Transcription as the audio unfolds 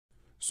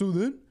So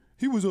then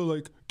he was all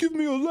like, give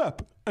me a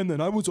lap. And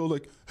then I was all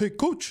like, hey,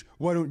 coach,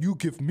 why don't you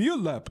give me a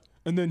lap?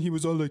 And then he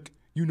was all like,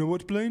 you know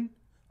what, Blaine?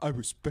 I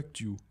respect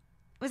you.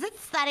 Was it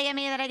slutty of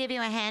me that I gave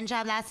you a hand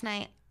job last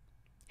night?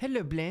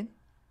 Hello, Blaine.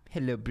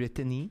 Hello,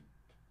 Brittany.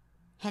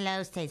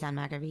 Hello, Saison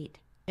Marguerite.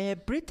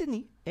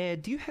 Brittany,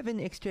 do you have an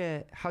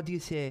extra, how do you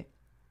say,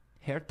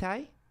 hair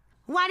tie?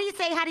 Why do you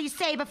say how do you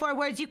say before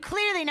words you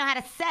clearly know how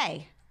to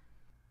say?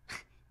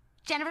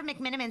 Jennifer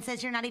McMiniman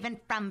says you're not even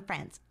from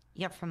France.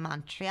 You're from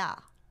Montreal.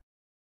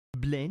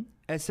 Blaine,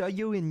 I saw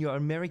you in your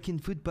American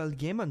football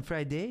game on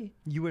Friday.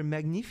 You were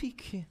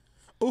magnifique.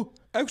 Oh,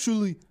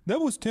 actually, that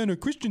was Tanner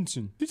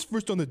Christensen. He's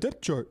first on the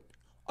depth chart.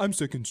 I'm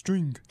second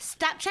string.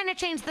 Stop trying to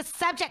change the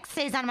subject,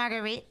 Saison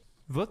Marguerite.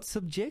 What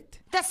subject?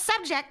 The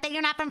subject that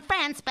you're not from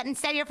France, but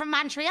instead you're from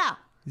Montreal.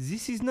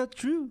 This is not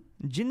true.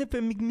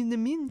 Jennifer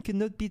McMiniman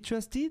cannot be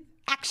trusted.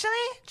 Actually,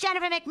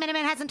 Jennifer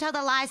McMiniman hasn't told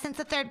a lie since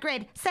the 3rd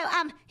grade. So,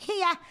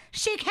 yeah,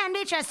 she can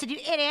be trusted, you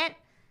idiot.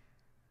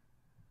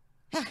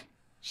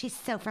 She's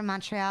so from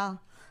Montreal.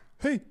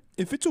 Hey,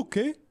 if it's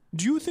okay,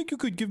 do you think you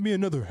could give me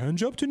another hand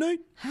job tonight?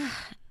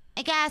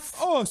 I guess.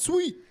 Oh,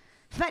 sweet.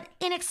 But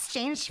in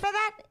exchange for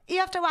that, you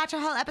have to watch a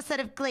whole episode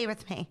of Glee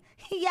with me.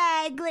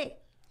 Yay, Glee.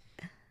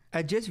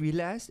 I just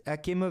realized I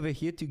came over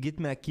here to get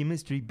my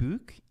chemistry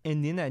book,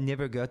 and then I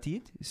never got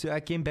it, so I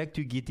came back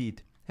to get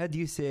it. How do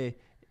you say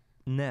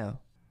now?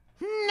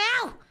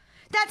 Now!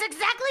 That's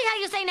exactly how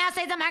you say now,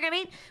 Saison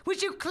Marguerite,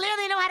 which you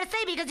clearly know how to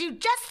say because you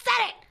just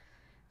said it!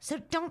 So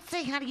don't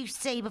say how do you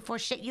say before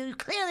shit you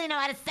clearly know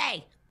how to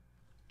say.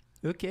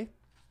 Okay.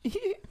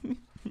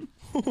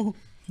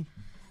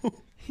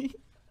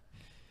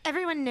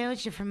 Everyone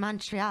knows you're from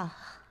Montreal.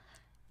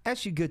 I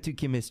should go to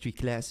chemistry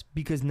class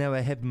because now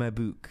I have my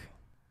book.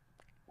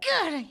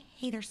 God, I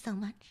hate her so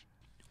much.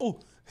 Oh,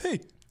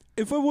 hey,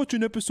 if I watch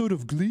an episode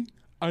of Glee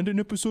and an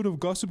episode of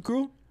Gossip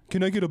Girl,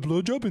 can I get a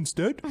blowjob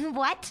instead?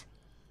 What?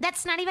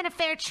 That's not even a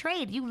fair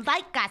trade. You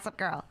like Gossip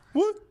Girl.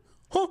 What?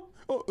 Huh?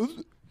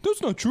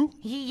 That's not true.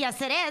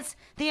 Yes, it is.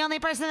 The only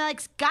person that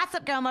likes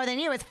Gossip Girl more than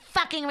you is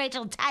fucking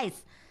Rachel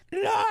Tice. La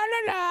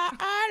la la,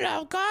 I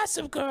love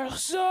Gossip Girl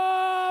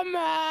so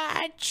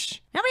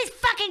much. Nobody's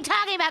fucking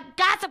talking about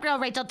Gossip Girl,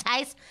 Rachel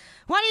Tice.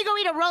 Why don't you go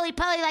eat a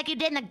roly-poly like you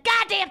did in the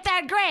goddamn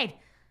 3rd grade?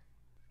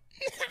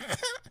 Shut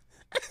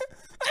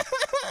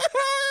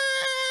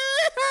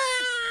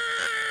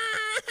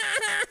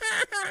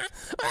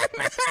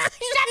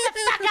the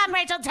fuck up,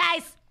 Rachel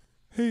Tice!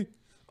 Hey,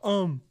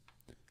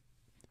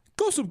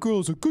 Gossip Girl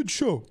is a good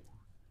show.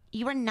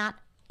 You are not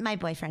my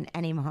boyfriend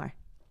anymore.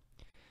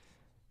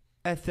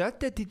 I thought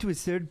that it was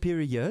 3rd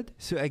period,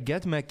 so I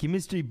got my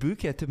chemistry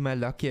book out of my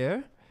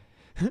locker.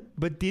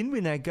 But then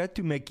when I got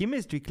to my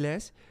chemistry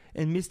class,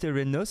 and Mr.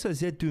 Reynoso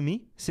said to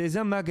me,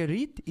 Saison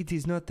Marguerite, it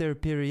is not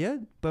 3rd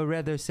period, but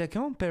rather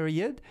 2nd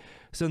period.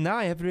 So now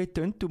I have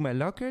returned to my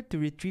locker to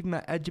retrieve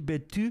my Algebra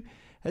 2,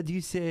 how do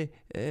you say,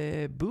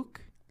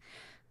 book?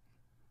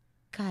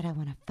 God, I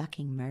want to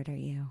fucking murder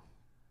you.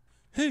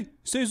 Hey,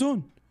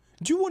 Saison,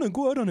 do you want to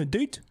go out on a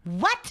date?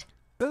 What?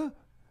 Oh,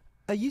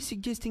 are you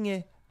suggesting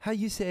a, how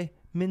you say,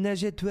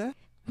 ménage à trois?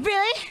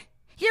 Really?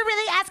 You're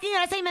really asking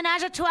how to say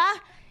ménage à trois?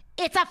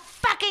 It's a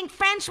fucking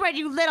French word,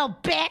 you little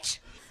bitch!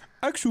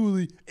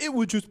 Actually, it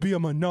would just be a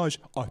menage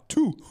a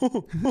two.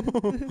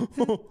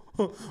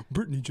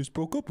 Brittany just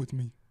broke up with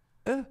me.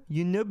 Oh,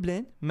 you know,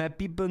 Blaine, my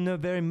people know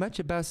very much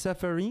about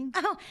suffering.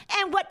 Oh,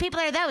 and what people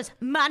are those?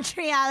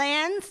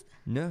 Montrealians?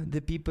 No,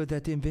 the people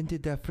that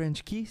invented the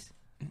French kiss.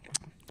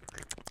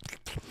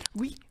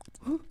 Oui,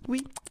 oh,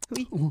 oui,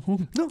 oui.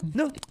 No,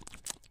 no.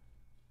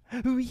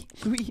 Oui,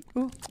 oui,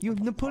 oh, you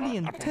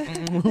Napoleon.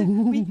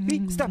 Oui,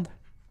 oui, stop.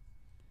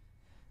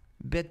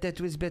 Bet that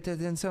was better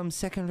than some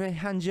second-rate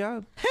hand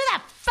job. Who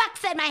the fuck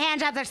said my hand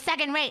jobs are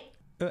second rate?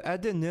 I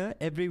don't know,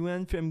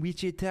 everyone from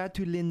Wichita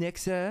to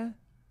Lenexa.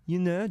 You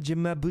know,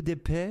 Gemma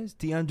Budapest,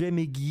 DeAndre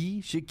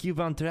McGee, Shaquille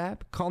Von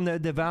Trapp, Connor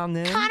de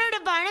Varnen. Connor de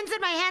Varnen said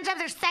my hand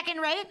jobs are second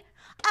rate?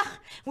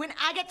 When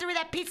I get through with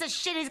that piece of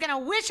shit, he's gonna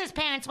wish his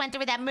parents went through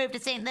with that move to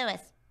St. Louis.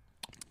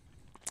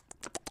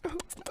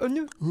 Oh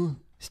no,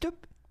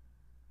 stop.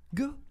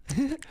 Go.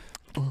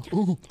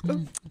 Oh,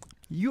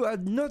 You are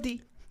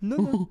naughty.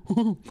 No.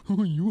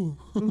 you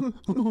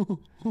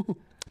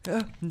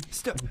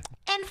Stop.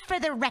 And for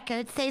the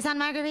record, Saison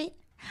Marguerite,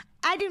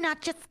 I do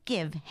not just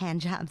give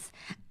hand jobs.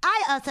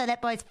 I also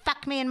let boys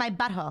fuck me in my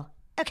butthole,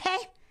 okay?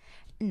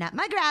 Not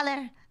my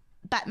growler,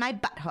 but my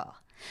butthole.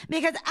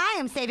 Because I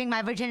am saving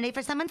my virginity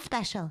for someone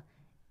special.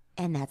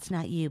 And that's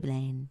not you,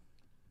 Blaine.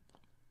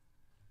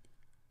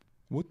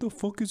 What the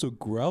fuck is a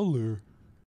growler?